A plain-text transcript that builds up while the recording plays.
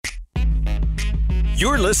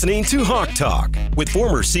You're listening to Hawk Talk with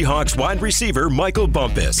former Seahawks wide receiver Michael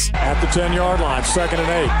Bumpus. At the 10-yard line, 2nd and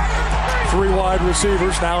 8. 3 wide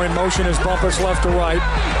receivers now in motion as Bumpus left to right.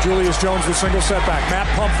 Julius Jones with single setback. Matt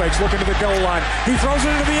pump fakes looking to the goal line. He throws it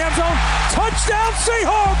into the end zone. Touchdown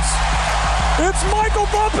Seahawks! It's Michael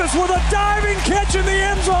Bumpus with a diving catch in the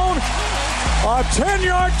end zone. A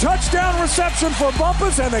 10-yard touchdown reception for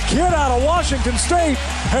Bumpus, and the kid out of Washington State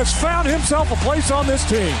has found himself a place on this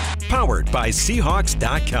team. Powered by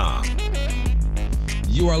Seahawks.com.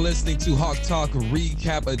 You are listening to Hawk Talk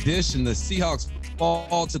Recap Edition. The Seahawks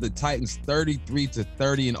fall to the Titans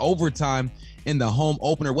 33-30 in overtime in the home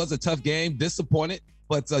opener. It was a tough game, disappointed,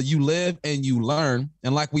 but you live and you learn.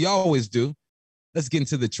 And like we always do, let's get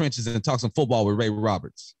into the trenches and talk some football with Ray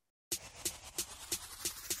Roberts.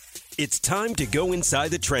 It's time to go inside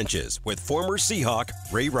the trenches with former Seahawk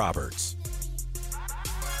Ray Roberts.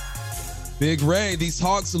 Big Ray, these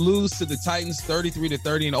Hawks lose to the Titans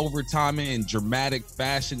 33-30 in overtime in dramatic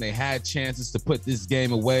fashion. They had chances to put this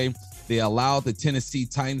game away. They allowed the Tennessee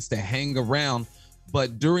Titans to hang around.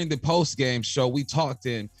 But during the post-game show, we talked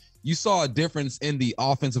and you saw a difference in the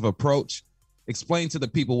offensive approach. Explain to the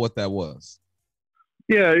people what that was.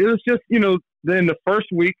 Yeah, it was just, in the first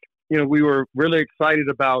week, we were really excited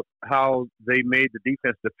about how they made the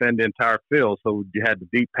defense defend the entire field. So you had the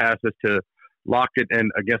deep passes to Lockett and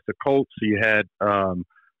against the Colts. So you had,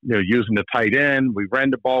 using the tight end. We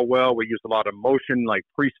ran the ball well. We used a lot of motion, like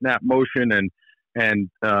pre-snap motion and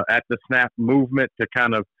at the snap movement to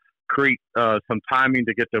kind of create some timing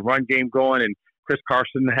to get the run game going. And Chris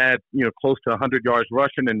Carson had, close to 100 yards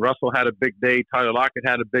rushing, and Russell had a big day. Tyler Lockett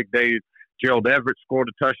had a big day. Gerald Everett scored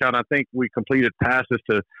a touchdown. I think we completed passes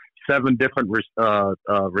to 7 different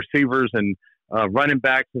receivers and running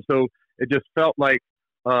backs. And so it just felt like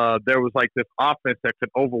there was like this offense that could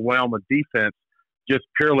overwhelm a defense just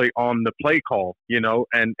purely on the play call,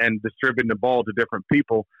 and distributing the ball to different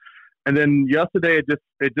people. And then yesterday,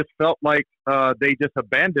 it just felt like they just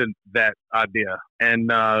abandoned that idea.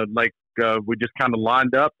 And we just kind of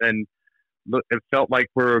lined up, and it felt like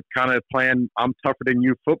we're kind of playing I'm tougher than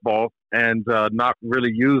you football and not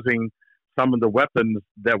really using some of the weapons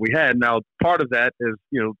that we had. Now, part of that is,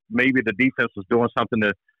 maybe the defense was doing something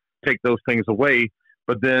to take those things away.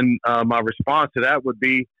 But then my response to that would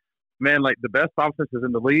be, man, like the best offenses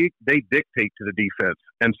in the league, they dictate to the defense.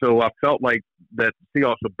 And so I felt like that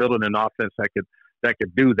Seahawks were building an offense that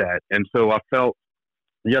could do that. And so I felt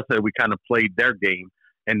yesterday we kind of played their game,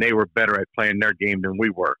 and they were better at playing their game than we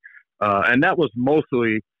were. And that was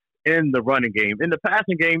mostly in the running game. In the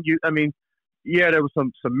passing game, there was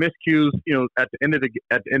some miscues, at the end of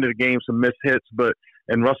the game, some missed hits,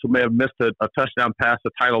 and Russell may have missed a touchdown pass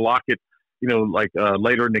to Tyler Lockett,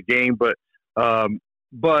 later in the game. But for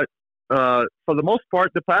the most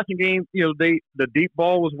part, the passing game, the deep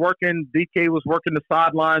ball was working. DK was working the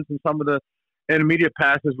sidelines and some of the intermediate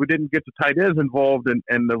passes. We didn't get the tight ends involved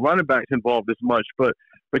and the running backs involved as much, but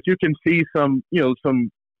you can see some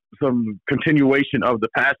continuation of the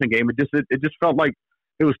passing game. It just felt like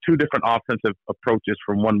it was 2 different offensive approaches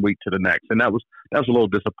from one week to the next, and that was a little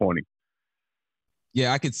disappointing.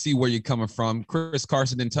 Yeah, I could see where you're coming from. Chris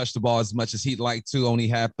Carson didn't touch the ball as much as he'd like to, only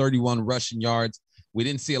have 31 rushing yards. We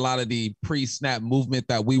didn't see a lot of the pre-snap movement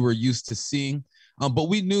that we were used to seeing, but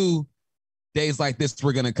we knew days like this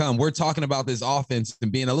were going to come. We're talking about this offense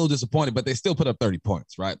and being a little disappointed, but they still put up 30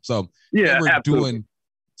 points, right? So yeah, they were absolutely doing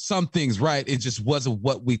some things right. It just wasn't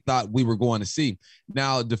what we thought we were going to see.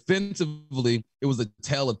 Now, defensively, it was a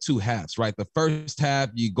tale of 2 halves, right? The first half,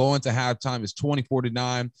 you go into halftime, it's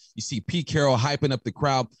 24-9. You see Pete Carroll hyping up the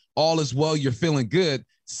crowd. All is well. You're feeling good.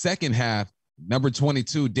 Second half, number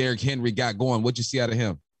 22, Derrick Henry got going. What'd you see out of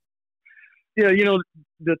him? Yeah,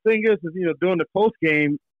 the thing is during the post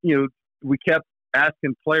game, we kept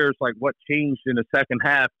asking players like what changed in the second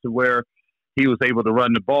half to where he was able to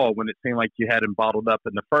run the ball when it seemed like you had him bottled up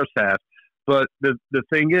in the first half. But the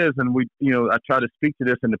thing is, and I try to speak to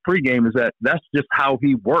this in the pregame, is that's just how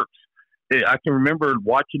he works. I can remember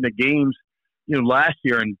watching the games, last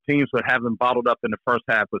year, and teams would have him bottled up in the first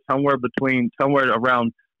half, but somewhere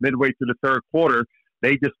around midway through the third quarter,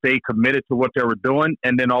 they just stayed committed to what they were doing,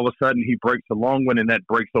 and then all of a sudden he breaks a long one, and that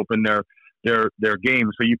breaks open their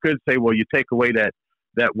game. So you could say, well, you take away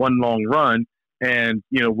that one long run, and,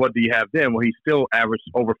 what do you have then? Well, he still averaged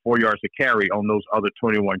over 4 yards a carry on those other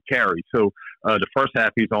 21 carries. So the first half,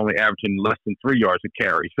 he's only averaging less than 3 yards a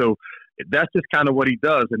carry. So that's just kind of what he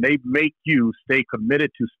does. And they make you stay committed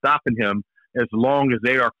to stopping him as long as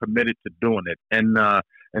they are committed to doing it. And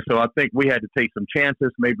so I think we had to take some chances.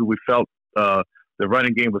 Maybe we felt the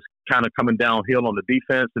running game was kind of coming downhill on the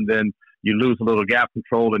defense. And then, you lose a little gap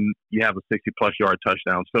control, and you have a 60-plus yard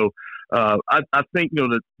touchdown. So I think,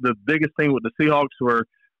 the biggest thing with the Seahawks were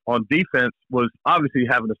on defense was obviously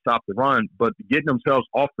having to stop the run, but getting themselves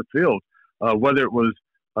off the field, whether it was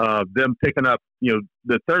them picking up,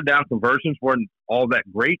 the third down conversions weren't all that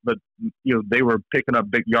great, but, they were picking up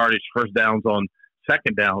big yardage first downs on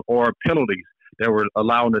second down, or penalties that were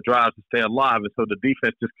allowing the drives to stay alive. And so the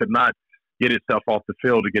defense just could not get itself off the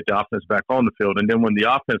field to get the offense back on the field. And then when the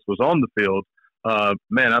offense was on the field, I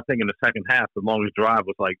think in the second half, the longest drive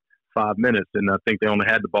was like 5 minutes. And I think they only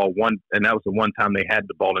had the ball one, and that was the one time they had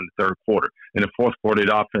the ball in the third quarter. In the fourth quarter,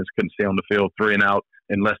 the offense couldn't stay on the field 3 and out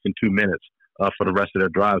in less than 2 minutes for the rest of their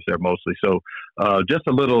drives there mostly. So just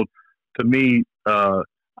a little, to me,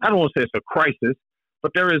 I don't want to say it's a crisis,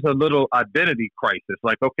 but there is a little identity crisis.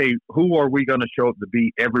 Like, okay, who are we going to show up to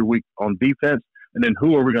be every week on defense? And then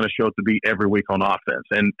who are we going to show up to be every week on offense?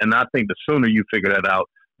 And I think the sooner you figure that out,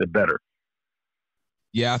 the better.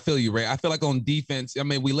 Yeah, I feel you, Ray. I feel like on defense, I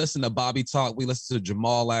mean, we listened to Bobby talk. We listened to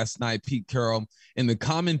Jamal last night, Pete Carroll. And the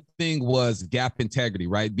common thing was gap integrity,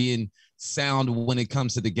 right? Being sound when it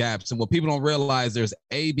comes to the gaps. And what people don't realize, there's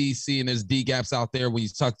A, B, C, and there's D gaps out there when you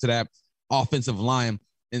talk to that offensive line.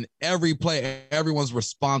 In every play, everyone's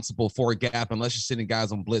responsible for a gap unless you're sending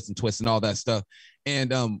guys on blitz and twist and all that stuff.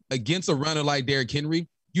 And against a runner like Derrick Henry,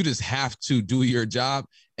 you just have to do your job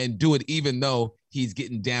and do it even though he's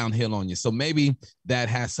getting downhill on you. So maybe that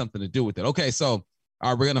has something to do with it. Okay, so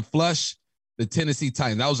we're going to flush the Tennessee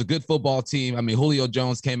Titans. That was a good football team. I mean, Julio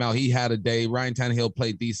Jones came out. He had a day. Ryan Tannehill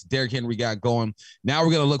played decent. Derrick Henry got going. Now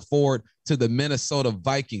we're going to look forward to the Minnesota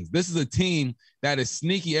Vikings. This is a team that is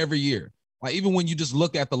sneaky every year. Like, even when you just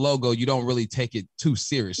look at the logo, you don't really take it too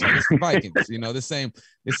serious. Like, it's the Vikings,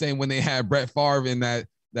 the same when they had Brett Favre in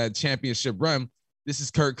that championship run. This is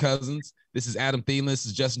Kirk Cousins. This is Adam Thielen. This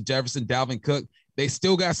is Justin Jefferson, Dalvin Cook. They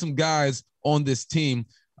still got some guys on this team.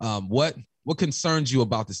 What concerns you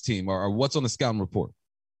about this team, or what's on the scouting report?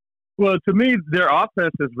 Well, to me, their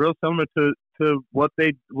offense is real similar to what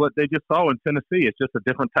they just saw in Tennessee. It's just a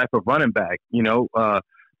different type of running back.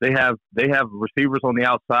 They have receivers on the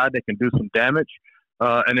outside that can do some damage,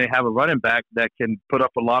 and they have a running back that can put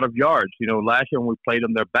up a lot of yards. Last year when we played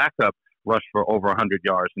them, their backup rushed for over 100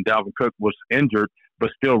 yards, and Dalvin Cook was injured but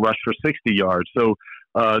still rushed for 60 yards. So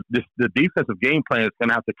the defensive game plan is going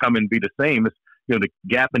to have to come and be the same. It's, the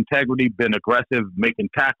gap integrity, being aggressive, making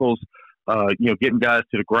tackles, getting guys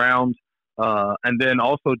to the ground, and then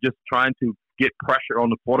also just trying to get pressure on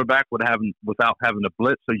the quarterback without having to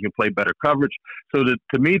blitz, so you can play better coverage. So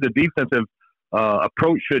to me, the defensive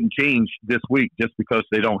approach shouldn't change this week just because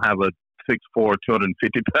they don't have a 6'4",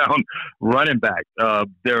 250-pound running back.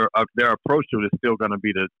 Their approach to it is still going to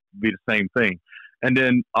be the same thing. And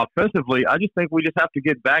then offensively, I just think we just have to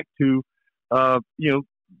get back to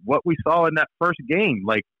what we saw in that first game,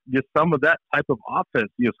 like just some of that type of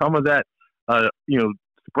offense. Some of that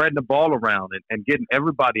spreading the ball around and getting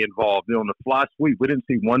everybody involved. On the fly sweep, we didn't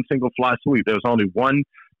see one single fly sweep. There was only one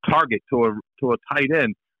target to a tight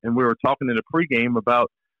end, and we were talking in the pregame about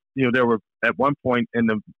there were at one point in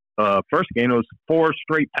the first game it was 4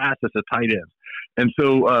 straight passes to tight ends, and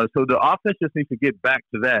so the offense just needs to get back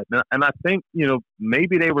to that. And I think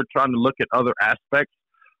maybe they were trying to look at other aspects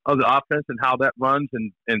of the offense and how that runs,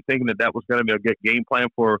 and thinking that was going to be a good game plan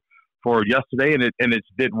for yesterday, and it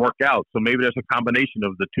didn't work out. So maybe there's a combination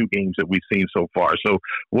of the 2 games that we've seen so far. So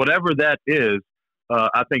whatever that is,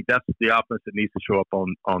 I think that's the offense that needs to show up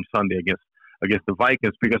on Sunday against the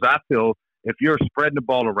Vikings, because I feel if you're spreading the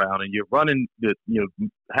ball around and you're running,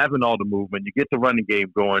 having all the movement, you get the running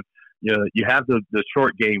game going, you have the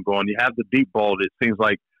short game going, you have the deep ball that seems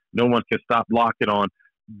like no one can stop blocking on,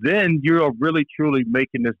 then you're really truly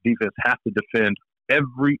making this defense have to defend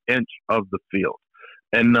every inch of the field.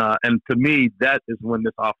 And to me, that is when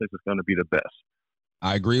this offense is going to be the best.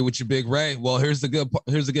 I agree with you, Big Ray. Well, here's the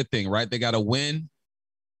good thing, right? They got a win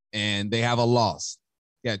and they have a loss.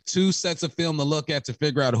 You got 2 sets of film to look at to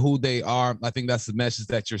figure out who they are. I think that's the message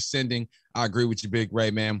that you're sending. I agree with you, Big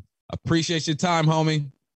Ray, man. Appreciate your time,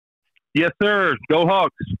 homie. Yes, sir. Go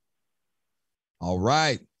Hawks. All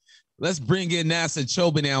right. Let's bring in Nasser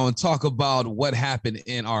Chobe now and talk about what happened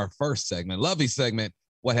in our first segment. Lovely segment,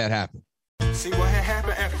 what had happened. See, what had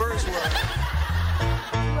happened at first was...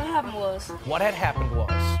 What had happened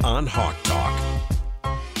was... On Hawk Talk.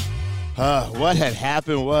 What had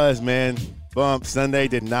happened was, man, Bump, Sunday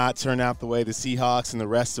did not turn out the way the Seahawks and the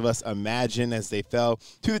rest of us imagined as they fell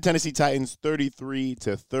to the Tennessee Titans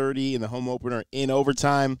 33-30 in the home opener in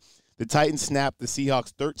overtime. The Titans snapped the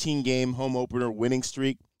Seahawks' 13-game home opener winning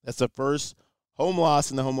streak. That's the first home loss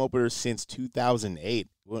in the home opener since 2008.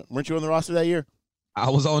 Weren't you on the roster that year? I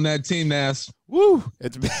was on that team, Nass. Woo!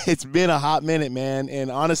 It's been a hot minute, man. And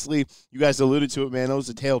honestly, you guys alluded to it, man. It was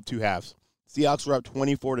a tale of two halves. Seahawks were up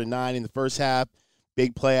 24-9 in the first half.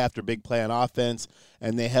 Big play after big play on offense,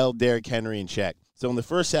 and they held Derrick Henry in check. So in the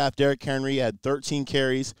first half, Derrick Henry had 13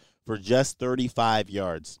 carries for just 35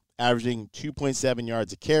 yards, averaging 2.7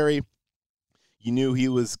 yards a carry. You knew he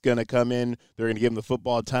was going to come in. They're going to give him the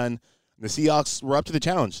football a ton. The Seahawks were up to the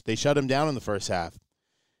challenge. They shut him down in the first half.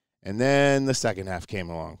 And then the second half came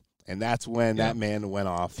along, and that's when that man went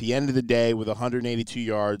off. He ended the day with 182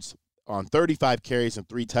 yards on 35 carries and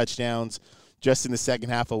 3 touchdowns. Just in the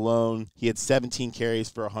second half alone, he had 17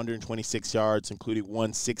 carries for 126 yards, including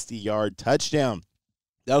one 60-yard touchdown.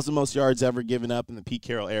 That was the most yards ever given up in the Pete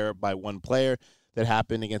Carroll era by one player. That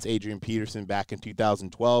happened against Adrian Peterson back in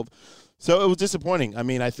 2012. So it was disappointing. I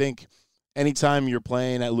mean, I think anytime you're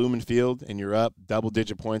playing at Lumen Field and you're up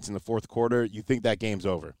double-digit points in the fourth quarter, you think that game's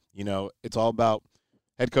over. You know, it's all about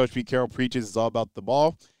 – head coach Pete Carroll preaches it's all about the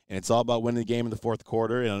ball, and it's all about winning the game in the fourth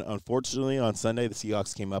quarter. And unfortunately, on Sunday, the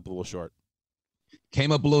Seahawks came up a little short.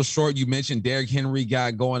 Came up a little short. You mentioned Derrick Henry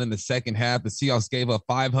got going in the second half. The Seahawks gave up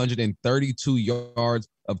 532 yards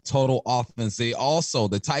of total offense.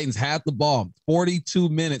 The Titans had the ball 42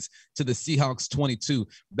 minutes to the Seahawks 22.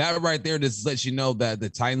 That right there just lets you know that the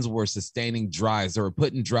Titans were sustaining drives. They were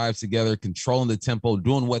putting drives together, controlling the tempo,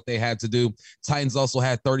 doing what they had to do. Titans also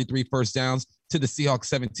had 33 first downs to the Seahawks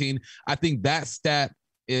 17. I think that stat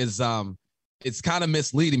is it's kind of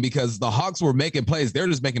misleading because the Hawks were making plays. They're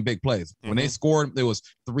just making big plays. When they scored, it was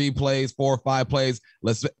 3 plays, 4 or 5 plays.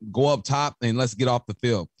 Let's go up top and let's get off the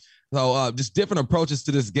field. So just different approaches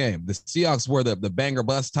to this game. The Seahawks were the banger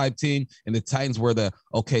bust type team, and the Titans were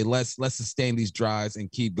let's sustain these drives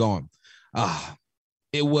and keep going.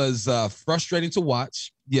 It was frustrating to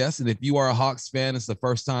watch, yes. And if you are a Hawks fan, it's the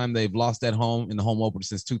first time they've lost at home in the home opener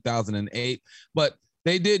since 2008. But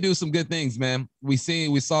they did do some good things, man. We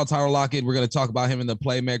saw Tyler Lockett. We're going to talk about him in the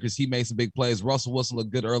playmakers. He made some big plays. Russell Wilson looked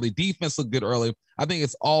good early. Defense looked good early. I think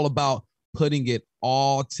it's all about putting it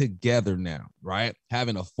all together now, right?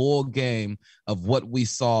 Having a full game of what we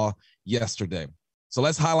saw yesterday. So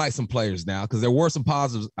let's highlight some players now because there were some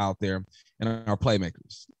positives out there in our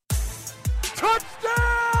playmakers.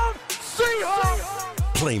 Touchdown, Seahawks!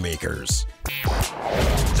 Playmakers.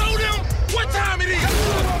 Show them what time it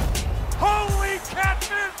is. Holy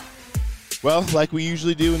catfish! Well, like we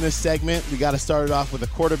usually do in this segment, we got to start it off with a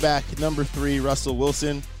quarterback, number 3, Russell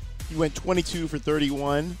Wilson. He went 22 for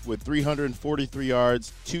 31 with 343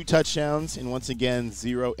 yards, 2 touchdowns, and once again,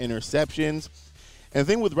 0 interceptions. And the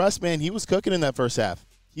thing with Russ, man, he was cooking in that first half.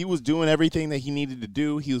 He was doing everything that he needed to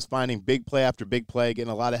do. He was finding big play after big play,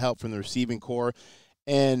 getting a lot of help from the receiving core.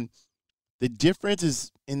 And the difference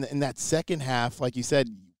is in that second half, like you said,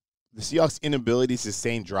 the Seahawks' inability to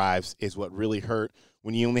sustain drives is what really hurt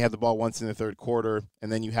when you only have the ball once in the third quarter,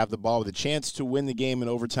 and then you have the ball with a chance to win the game in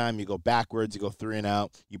overtime. You go backwards, you go 3 and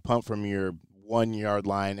out, you pump from your 1-yard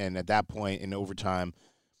line, and at that point in overtime,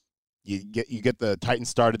 you get the Titans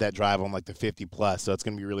started that drive on like the 50-plus, so it's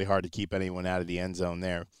going to be really hard to keep anyone out of the end zone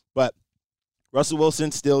there. But Russell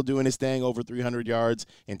Wilson still doing his thing, over 300 yards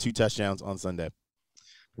and 2 touchdowns on Sunday.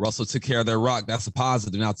 Russell took care of their rock. That's a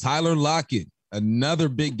positive. Now, Tyler Lockett, another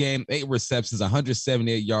big game, 8 receptions,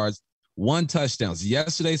 178 yards, 1 touchdown.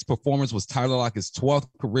 Yesterday's performance was Tyler Lockett's 12th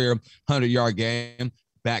career 100-yard game,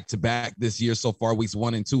 back-to-back this year so far, weeks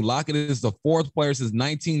 1 and 2. Lockett is the 4th player since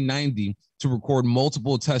 1990 to record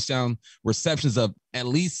multiple touchdown receptions of at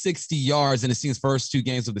least 60 yards in the team's first 2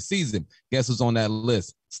 games of the season. Guess who's on that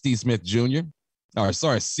list? Steve Smith Senior,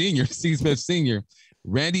 Steve Smith Sr.,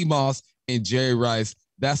 Randy Moss, and Jerry Rice.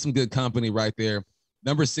 That's some good company right there.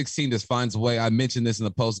 Number 16 just finds a way. I mentioned this in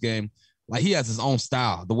the post game. Like, he has his own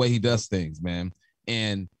style, the way he does things, man.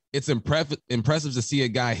 And it's impressive to see a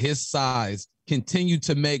guy his size continue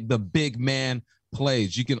to make the big man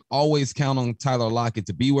plays. You can always count on Tyler Lockett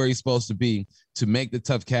to be where he's supposed to be, to make the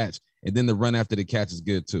tough catch, and then the run after the catch is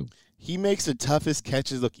good too. He makes the toughest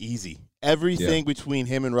catches look easy. Everything between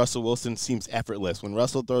him and Russell Wilson seems effortless. When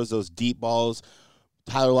Russell throws those deep balls,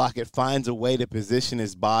 Tyler Lockett finds a way to position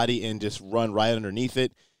his body and just run right underneath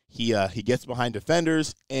it. He gets behind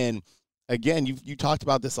defenders, and again, you talked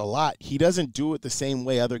about this a lot. He doesn't do it the same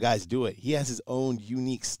way other guys do it. He has his own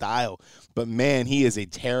unique style. But, man, he is a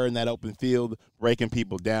terror in that open field, breaking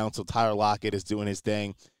people down. So Tyler Lockett is doing his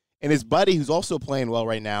thing. And his buddy, who's also playing well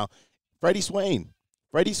right now, Freddie Swain.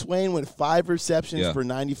 Freddie Swain went 5 receptions for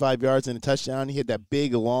 95 yards and a touchdown. He had that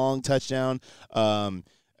big, long touchdown and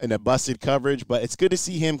a busted coverage. But it's good to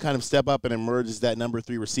see him kind of step up and emerge as that number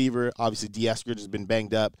 3 receiver. Obviously, D. Eskridge has been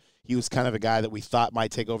banged up. He was kind of a guy that we thought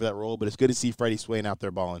might take over that role, but it's good to see Freddie Swain out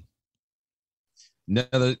there balling.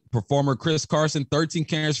 Another performer, Chris Carson, 13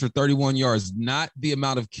 carries for 31 yards. Not the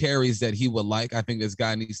amount of carries that he would like. I think this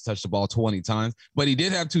guy needs to touch the ball 20 times, but he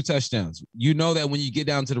did have 2 touchdowns. You know that when you get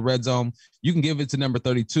down to the red zone, you can give it to number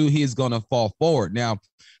 32. He is going to fall forward. Now,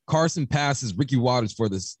 Carson passes Ricky Watters for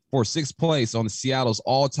 6th place on the Seattle's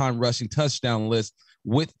all-time rushing touchdown list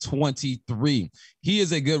with 23. He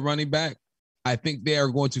is a good running back. I think they are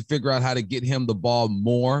going to figure out how to get him the ball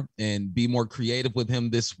more and be more creative with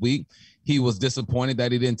him this week. He was disappointed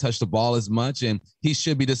that he didn't touch the ball as much, and he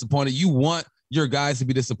should be disappointed. You want your guys to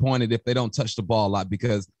be disappointed if they don't touch the ball a lot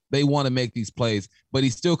because they want to make these plays, but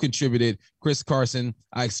he still contributed. Chris Carson,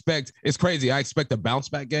 it's crazy. I expect a bounce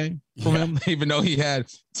back game from him, even though he had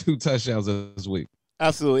 2 touchdowns this week.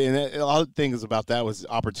 Absolutely. And a lot of things about that was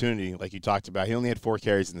opportunity, like you talked about. He only had 4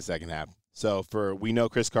 carries in the second half. So we know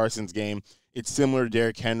Chris Carson's game, it's similar to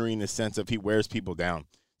Derrick Henry in the sense of he wears people down.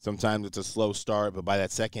 Sometimes it's a slow start, but by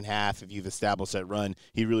that second half, if you've established that run,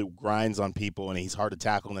 he really grinds on people, and he's hard to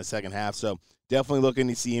tackle in the second half. So definitely looking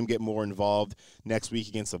to see him get more involved next week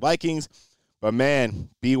against the Vikings. But, man,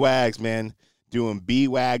 B-Wags, man, doing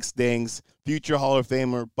B-Wags things. Future Hall of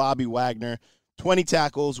Famer Bobby Wagner, 20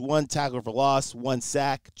 tackles, 1 tackle for loss, 1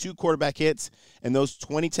 sack, 2 quarterback hits, and those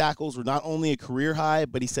 20 tackles were not only a career high,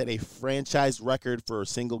 but he set a franchise record for a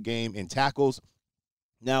single game in tackles.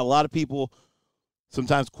 Now, a lot of people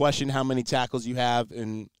sometimes question how many tackles you have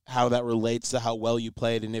and how that relates to how well you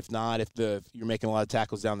played, and if not, if you're making a lot of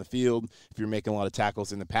tackles down the field, if you're making a lot of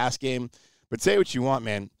tackles in the pass game. But say what you want,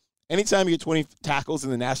 man. Anytime you get 20 tackles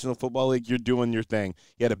in the National Football League, you're doing your thing.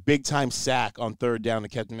 He had a big-time sack on 3rd down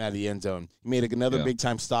that kept him out of the end zone. He made another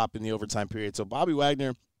big-time stop in the overtime period. So Bobby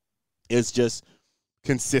Wagner is just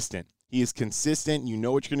consistent. He is consistent. You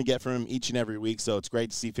know what you're going to get from him each and every week, so it's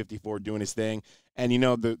great to see 54 doing his thing. And,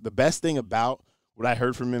 the best thing about what I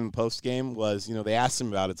heard from him in the postgame was, they asked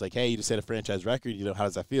him about it. It's like, hey, you just set a franchise record. How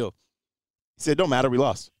does that feel? He said, don't matter. We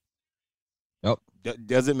lost. Yep.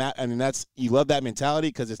 Doesn't matter. I mean, you love that mentality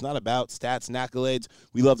because it's not about stats and accolades.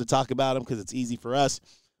 We love to talk about him because it's easy for us.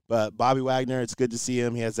 But Bobby Wagner, it's good to see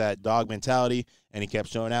him. He has that dog mentality, and he kept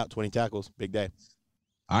showing out. 20 tackles, big day.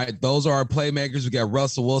 All right, those are our playmakers. We got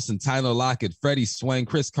Russell Wilson, Tyler Lockett, Freddie Swain,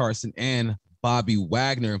 Chris Carson, and Bobby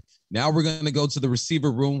Wagner. Now we're going to go to the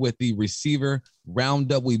receiver room with the receiver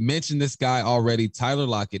roundup. We mentioned this guy already, Tyler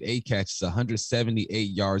Lockett, 8 catches, 178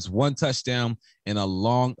 yards, 1 touchdown, and a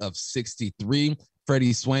long of 63.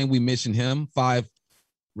 Freddie Swain, we mentioned him, 5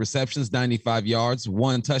 receptions, 95 yards,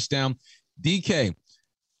 1 touchdown. DK,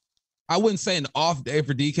 I wouldn't say an off day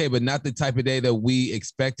for DK, but not the type of day that we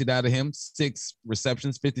expected out of him. 6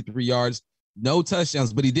 receptions, 53 yards, no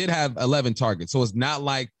touchdowns, but he did have 11 targets. So it's not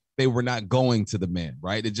like they were not going to the man,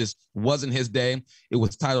 right? It just wasn't his day. It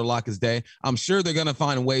was Tyler Lockett's day. I'm sure they're going to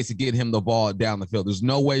find ways to get him the ball down the field. There's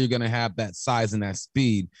no way you're going to have that size and that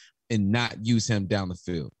speed and not use him down the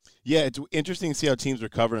field. Yeah, it's interesting to see how teams are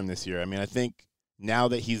covering him this year. I mean, I think now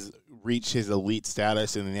that he's reached his elite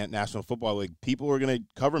status in the National Football League, people are going to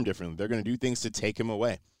cover him differently. They're going to do things to take him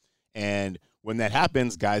away. And when that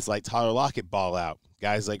happens, guys like Tyler Lockett ball out.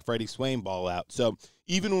 Guys like Freddie Swain ball out. So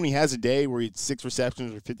even when he has a day where he had 6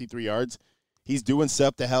 receptions or 53 yards, he's doing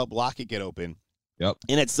stuff to help Lockett get open. Yep.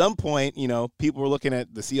 And at some point, people were looking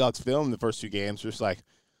at the Seahawks film in the first 2 games, just like,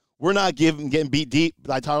 we're not getting beat deep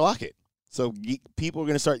by Tyler Lockett. So people are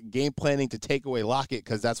going to start game planning to take away Lockett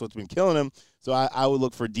because that's what's been killing him. So I would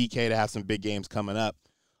look for DK to have some big games coming up.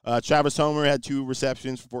 Travis Homer had 2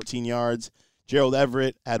 receptions for 14 yards. Gerald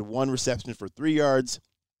Everett had 1 reception for 3 yards.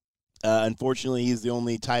 Unfortunately, he's the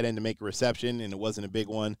only tight end to make a reception, and it wasn't a big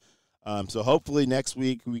one. So hopefully next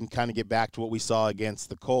week we can kind of get back to what we saw against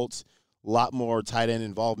the Colts. A lot more tight end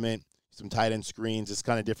involvement, some tight end screens, just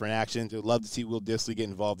kind of different actions. I'd love to see Will Dissly get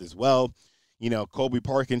involved as well. Colby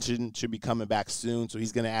Parkinson should be coming back soon, so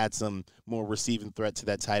he's going to add some more receiving threat to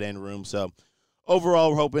that tight end room. So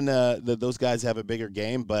overall, we're hoping that those guys have a bigger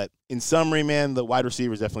game. But in summary, man, the wide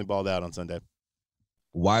receivers definitely balled out on Sunday.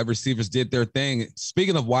 Wide receivers did their thing.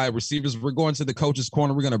 Speaking of wide receivers, we're going to the coach's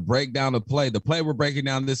corner. We're going to break down the play. The play we're breaking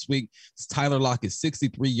down this week is Tyler Lockett's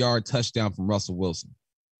 63-yard touchdown from Russell Wilson.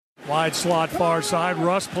 Wide slot far side.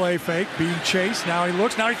 Russ play fake. Being chased. Now he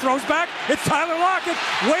looks. Now he throws back. It's Tyler Lockett.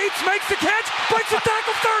 Waits, makes the catch. Breaks the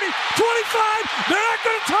tackle. 30, 25. They're not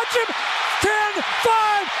going to touch him. 10,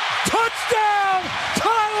 5. Touchdown.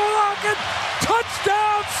 Tyler Lockett.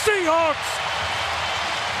 Touchdown Seahawks.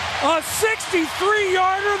 A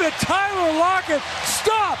 63-yarder that Tyler Lockett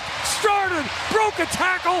stopped, started, broke a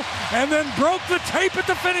tackle, and then broke the tape at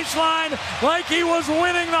the finish line like he was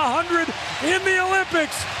winning the 100 in the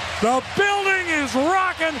Olympics. The building is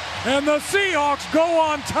rocking, and the Seahawks go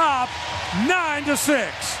on top 9-6.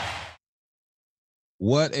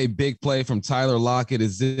 What a big play from Tyler Lockett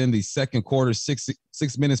is in the second quarter, 6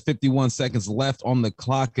 minutes, 51 seconds left on the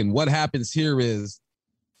clock. And what happens here is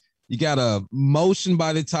you got a motion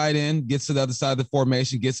by the tight end, gets to the other side of the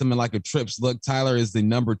formation, gets him in like a trips look. Tyler is the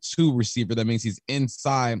number 2 receiver. That means he's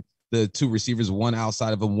inside the 2 receivers, one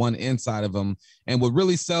outside of him, one inside of him. And what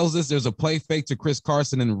really sells this, there's a play fake to Chris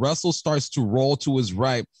Carson, and Russell starts to roll to his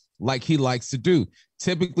right like he likes to do.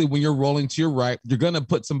 Typically, when you're rolling to your right, you're going to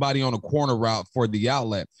put somebody on a corner route for the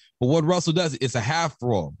outlet. But what Russell does, it's a half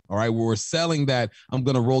roll, all right, where we're selling that I'm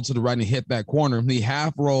going to roll to the right and hit that corner. He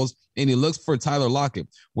half rolls, and he looks for Tyler Lockett.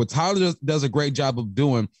 What Tyler does a great job of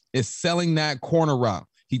doing is selling that corner route.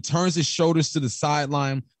 He turns his shoulders to the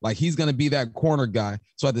sideline like he's going to be that corner guy.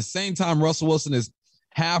 So at the same time, Russell Wilson is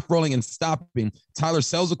half rolling and stopping. Tyler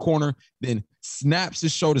sells a corner, then snaps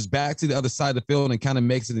his shoulders back to the other side of the field and kind of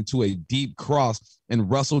makes it into a deep cross, and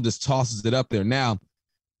Russell just tosses it up there. Now,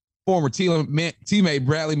 former teammate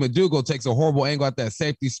Bradley McDougald takes a horrible angle at that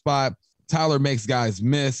safety spot. Tyler makes guys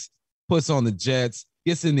miss, puts on the Jets,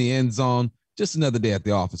 gets in the end zone. Just another day at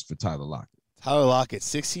the office for Tyler Lockett. Tyler Lockett,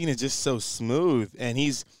 16 is just so smooth, and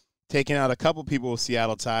he's taking out a couple people with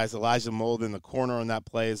Seattle ties. Elijah Mold in the corner on that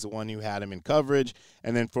play is the one who had him in coverage,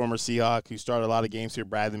 and then former Seahawk, who started a lot of games here,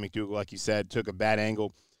 Bradley McDougald, like you said, took a bad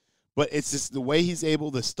angle. But it's just the way he's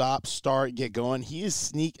able to stop, start, get going. He is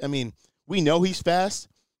sneak. I mean, we know he's fast.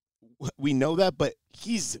 We know that, but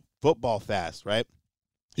he's football fast, right?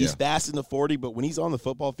 He's fast in the 40, but when he's on the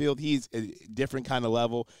football field, he's a different kind of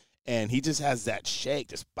level, and he just has that shake,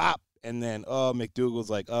 just pop. And then, McDougald's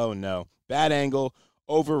like, oh, no. Bad angle,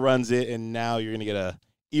 overruns it, and now you're going to get a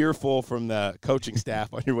earful from the coaching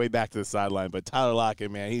staff on your way back to the sideline. But Tyler Lockett,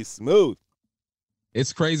 man, he's smooth.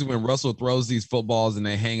 It's crazy when Russell throws these footballs and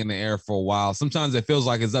they hang in the air for a while. Sometimes it feels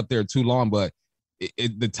like it's up there too long, but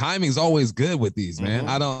the timing's always good with these, man.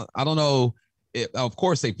 Mm-hmm. I don't know. Of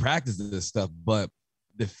course, they practice this stuff, but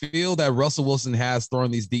the feel that Russell Wilson has throwing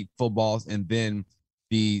these deep footballs, and then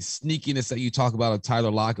the sneakiness that you talk about of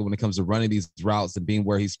Tyler Lockett when it comes to running these routes and being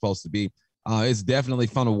where he's supposed to be, it's definitely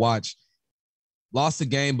fun to watch. Lost the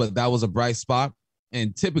game, but that was a bright spot.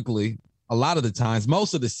 And typically, a lot of the times,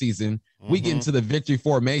 most of the season, we get into the victory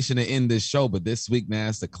formation to end this show. But this week,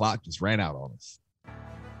 Nas, the clock just ran out on us.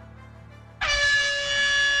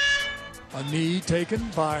 A knee taken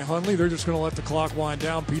by Hundley. They're just going to let the clock wind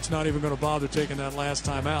down. Pete's not even going to bother taking that last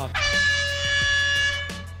time out.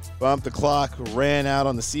 Bump, the clock ran out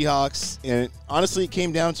on the Seahawks. And honestly, it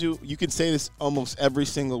came down to, you could say this almost every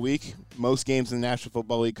single week, most games in the National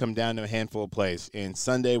Football League come down to a handful of plays. And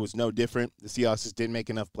Sunday was no different. The Seahawks just didn't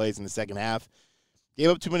make enough plays in the second half. Gave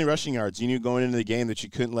up too many rushing yards. You knew going into the game that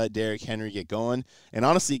you couldn't let Derrick Henry get going. And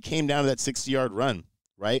honestly, it came down to that 60-yard run,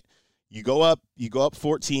 right? You go up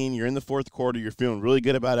 14, you're in the fourth quarter, you're feeling really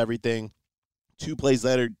good about everything. 2 plays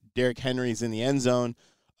later, Derrick Henry's in the end zone.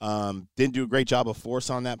 Didn't do a great job of force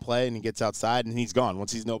on that play, and he gets outside, and he's gone.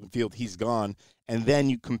 Once he's in open field, he's gone. And then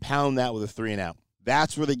you compound that with a 3-and-out.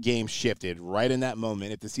 That's where the game shifted, right in that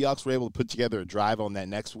moment. If the Seahawks were able to put together a drive on that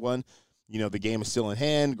next one, you know, the game is still in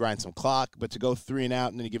hand, grind some clock, but to go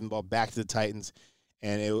 3-and-out and then you give the ball back to the Titans,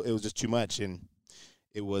 and it was just too much. And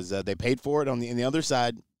it was they paid for it. On the other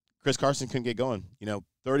side, Chris Carson couldn't get going. You know,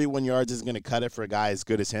 31 yards isn't going to cut it for a guy as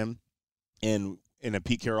good as him. And in a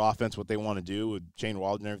Pete Carroll offense, what they want to do with Shane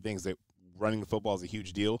Waldron and everything is that running the football is a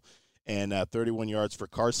huge deal. And 31 yards for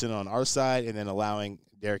Carson on our side, and then allowing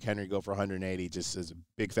Derrick Henry to go for 180 just is a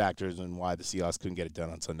big factor in why the Seahawks couldn't get it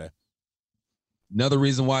done on Sunday. Another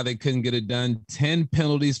reason why they couldn't get it done, 10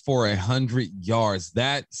 penalties for 100 yards.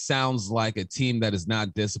 That sounds like a team that is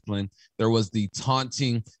not disciplined. There was the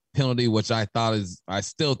taunting penalty, which I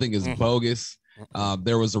still think is bogus.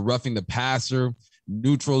 There was a roughing the passer,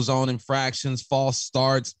 neutral zone infractions, false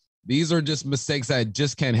starts. These are just mistakes that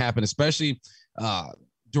just can't happen, especially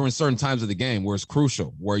during certain times of the game where it's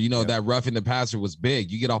crucial, where, you know, that roughing the passer was big.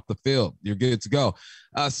 You get off the field, you're good to go.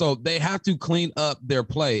 So they have to clean up their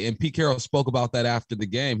play. And Pete Carroll spoke about that after the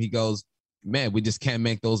game. He goes, man, we just can't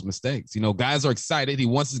make those mistakes. You know, guys are excited. He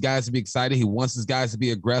wants his guys to be excited. He wants his guys to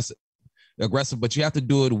be aggressive, but you have to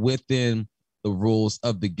do it within the rules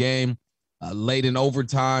of the game. Late in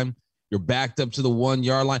overtime, you're backed up to the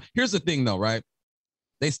 1-yard line. Here's the thing, though, right?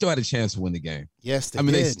 They still had a chance to win the game. Yes, they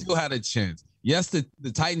did. They still had a chance. Yes,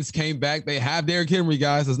 the Titans came back. They have Derrick Henry,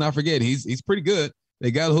 guys. Let's not forget. He's pretty good.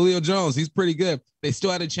 They got Julio Jones. He's pretty good. They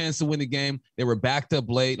still had a chance to win the game. They were backed up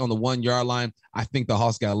late on the 1-yard line. I think the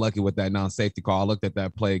Hawks got lucky with that non-safety call. I looked at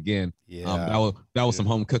that play again. Yeah, that was some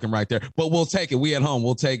home cooking right there. But we'll take it. We at home.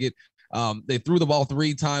 We'll take it. They threw the ball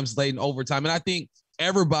 3 times late in overtime. And I think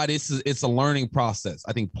everybody, it's a learning process.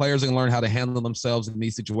 I think players are going to learn how to handle themselves in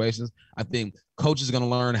these situations. I think coaches are going to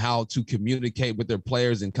learn how to communicate with their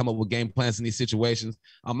players and come up with game plans in these situations.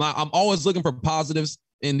 I'm always looking for positives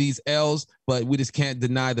in these L's, but we just can't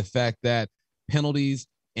deny the fact that penalties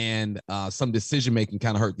and some decision-making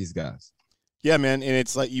kind of hurt these guys. Yeah, man, and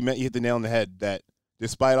it's like you hit the nail on the head that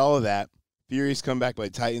despite all of that, furious comeback by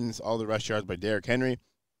Titans, all the rush yards by Derrick Henry,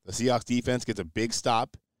 the Seahawks defense gets a big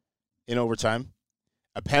stop in overtime.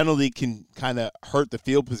 A penalty can kind of hurt the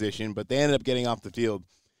field position, but they ended up getting off the field.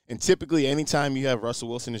 And typically, anytime you have Russell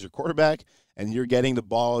Wilson as your quarterback and you're getting the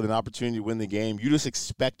ball and an opportunity to win the game, you just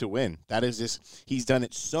expect to win. That is just, he's done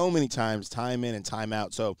it so many times, time in and time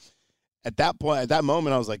out. So at that point, at that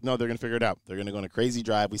moment, I was like, no, they're going to figure it out. They're going to go on a crazy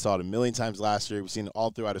drive. We saw it a million times last year. We've seen it all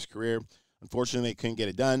throughout his career. Unfortunately, they couldn't get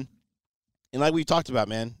it done. And like we talked about,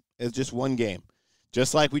 man, it's just one game.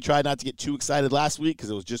 Just like we tried not to get too excited last week because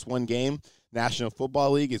it was just one game. National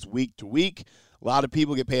Football League is week to week. A lot of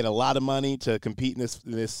people get paid a lot of money to compete in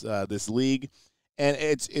this league, and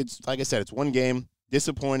it's like I said, it's one game.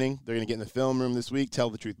 Disappointing. They're going to get in the film room this week. Tell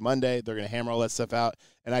the Truth Monday. They're going to hammer all that stuff out,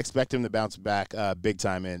 and I expect him to bounce back big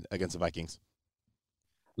time against the Vikings.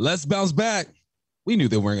 Let's bounce back. We knew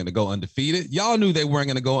they weren't going to go undefeated. Y'all knew they weren't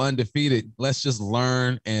going to go undefeated. Let's just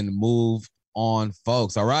learn and move on,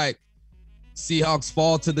 folks. All right. Seahawks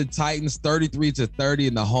fall to the Titans 33-30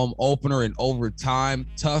 in the home opener in overtime.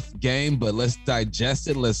 Tough game, but let's digest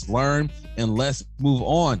it. Let's learn and let's move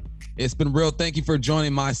on. It's been real. Thank you for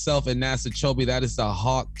joining myself and Nasa Chobe. That is the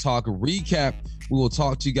Hawk Talk recap. We will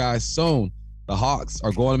talk to you guys soon. The Hawks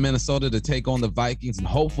are going to Minnesota to take on the Vikings and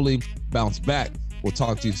hopefully bounce back. We'll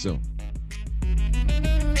talk to you soon.